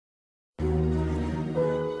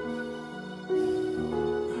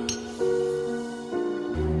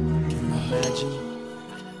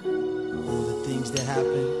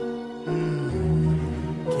happened?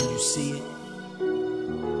 Can you see it?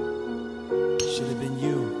 Should have been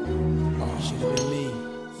you. Should have been me.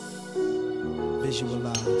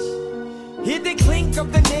 Visualize. Hear the clink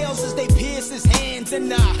of the nails as they pierce his hands, and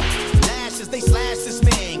lashes they slash this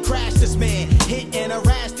man, crash this man, hit and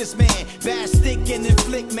harass this man, bash stick and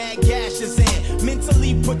inflict mad gashes in.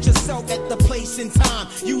 Mentally put yourself at the place and time.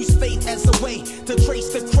 Use faith as a way to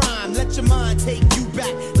trace the crime. Let your mind take you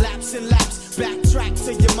back, laps and laps. Backtrack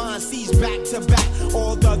till your mind sees back to back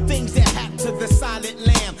all the things that happen to the silent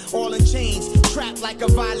lamb. All in chains, trapped like a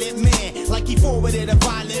violent man, like he forwarded a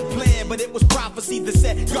violent plan. But it was prophecy that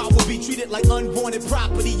said God will be treated like unwanted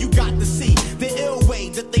property. You got to see the ill way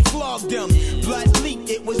that they flogged him. Blood leaked,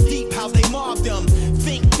 it was deep how they mobbed him.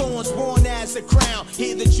 Think thorns worn as a crown.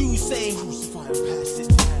 Hear the Jews say, crucify him, pass it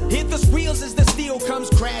down. Hit the wheels as the steel comes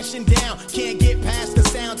crashing down. Can't get past the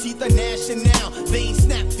sound, teeth are gnashing now. Veins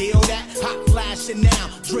snap, feel that hot flashing now.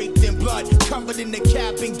 Draped in blood, covered in the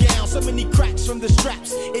cap and gown. So many cracks from the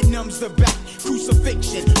straps, it numbs the back.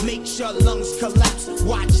 Crucifixion makes your lungs collapse.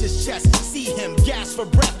 Watch his chest, see him gasp for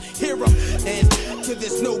breath. Hear him, and till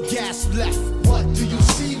there's no gas left. What do you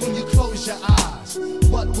see when you close your eyes?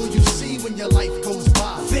 What will you see when your life goes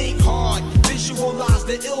by? Think hard, visualize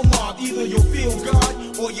the ill mob. Either you'll feel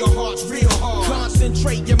God or your heart's real hard.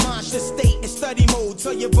 Concentrate, your mind should stay in study mode.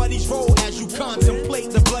 Tell your buddies roll as you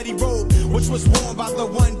contemplate the bloody robe, which was worn by the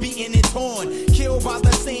one beaten and torn, killed by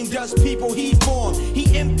the same dust people he formed.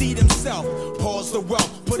 He emptied himself, paused the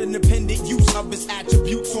wealth, put independent use of his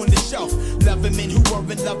attributes on the shelf. Loving men who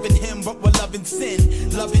weren't loving him but were loving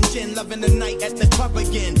sin, loving gin, loving the night at the club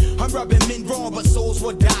again. I'm rubbing men wrong but souls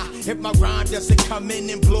will die if my rhyme doesn't come in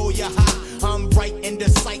and blow you high. I'm right in the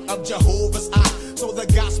sight of Jehovah's eye, so the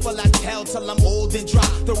gospel I tell till I'm old and dry.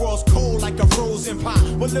 The world's cold like a frozen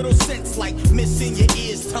pie, with little sense like missing your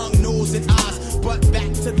ears, tongue, nose, and eyes. But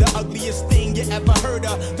back to the ugliest thing you ever heard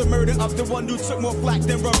of, the murder of the one who took more flack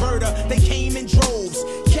than Roberta. They came in droves,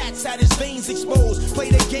 cats had his veins exposed,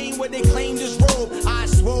 played a game where they claimed his robe. I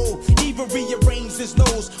swole, even rearranged his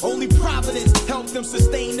nose. Only providence helped them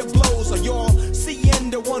sustain the blows. Are y'all seeing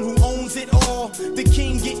the one who owns it all? The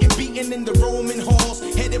king getting beaten in the Roman halls,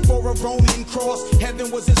 headed for a Roman cross. Heaven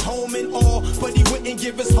was his home and all, but he wouldn't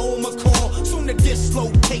give his home a call. Soon to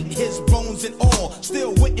dislocate his bones and all,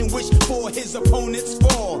 still wouldn't wish for his opponent's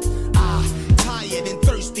fall. Tired and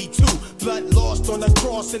thirsty too, blood lost on the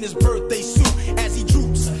cross in his birthday suit. As he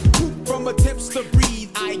droops, poop from attempts to breathe,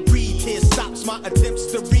 I breathe, here stops my attempts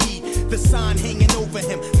to read. The sign hanging over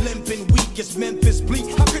him, limp and weak as Memphis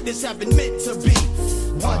bleak. How could this have been meant to be?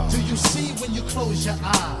 What do you see when you close your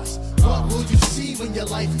eyes? What will you see when your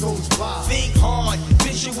life goes by? Think hard,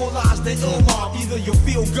 visualize the ill mob. Either you'll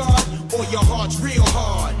feel God or your heart's real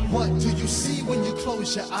hard. What do you see when you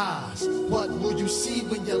close your eyes? What will you see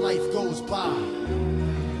when your life goes by?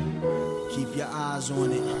 Keep your eyes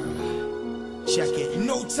on it. Check it.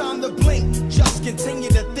 No time to blink. Just continue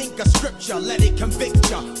to think of scripture. Let it convict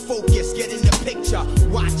ya. Focus, get in the picture.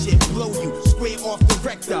 Watch it blow you square off the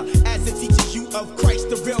rector, as it teaches you of Christ,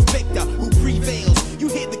 the real victor who prevails. You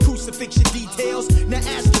hear the crucifixion details. Now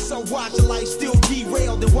ask yourself, why's your life still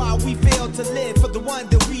derailed, and why we fail to live for the one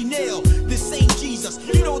that we nail? The same Jesus,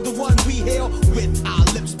 you know the one we hail. With our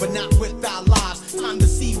lips but not with our lives. Time to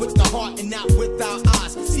see with the heart and not with our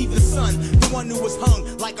eyes. See the sun, the one who was hung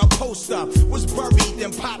like a poster, was buried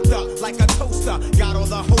and popped up like a toaster. Got all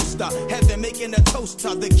the hoster, heaven making a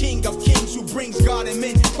toaster. The king of kings who brings God and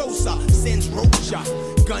men closer. Sends rocha,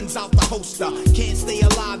 guns out the holster. Can't stay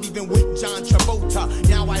alive even with John Travolta.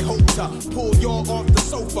 Now I hope to pull y'all off the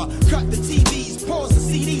sofa, cut the TVs, pause the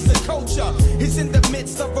CDs. The culture is in the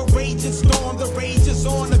midst of a raging storm. The rage is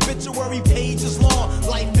on, obituary pages long.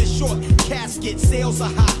 Life is short, casket sales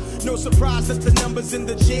are high. No surprise that the numbers in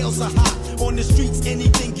the jails are high. On the streets,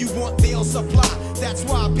 anything you want, they'll supply. That's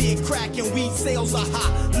why being crack and weed sales are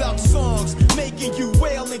high. Love songs making you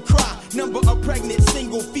wail and cry. Number of pregnant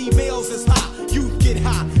single females is high. Youth get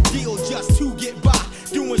high, deal just to get by.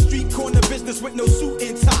 Doing street corner business with no suit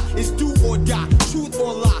and tie. It's do or die, truth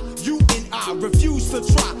or lie. You and I refuse to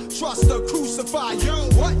try. Trust or crucify. Yo,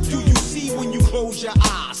 what do you see when you close your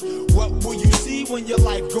eyes? What will you see when your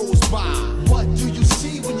life goes by? What do you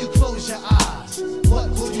see when you close your eyes? What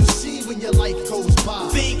will you see when your life goes by?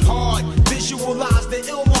 Think hard, visualize the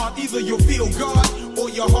ill mob. Either you'll feel God or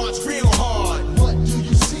your heart's real hard. What do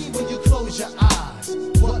you see when you close your eyes?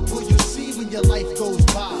 What will you see when your life goes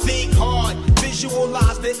by? Think hard,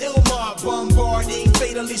 visualize the ill mob, bombarding,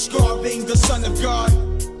 fatally scarring the Son of God.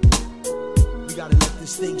 We gotta let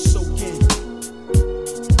this thing soak in.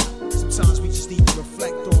 Sometimes we just need to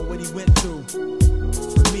reflect on what he went through.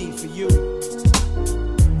 For me, for you.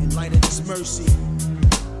 mercy,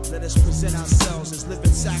 let us present ourselves as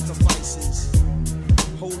living sacrifices,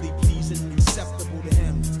 holy, pleasing, and acceptable to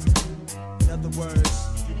him. In other words,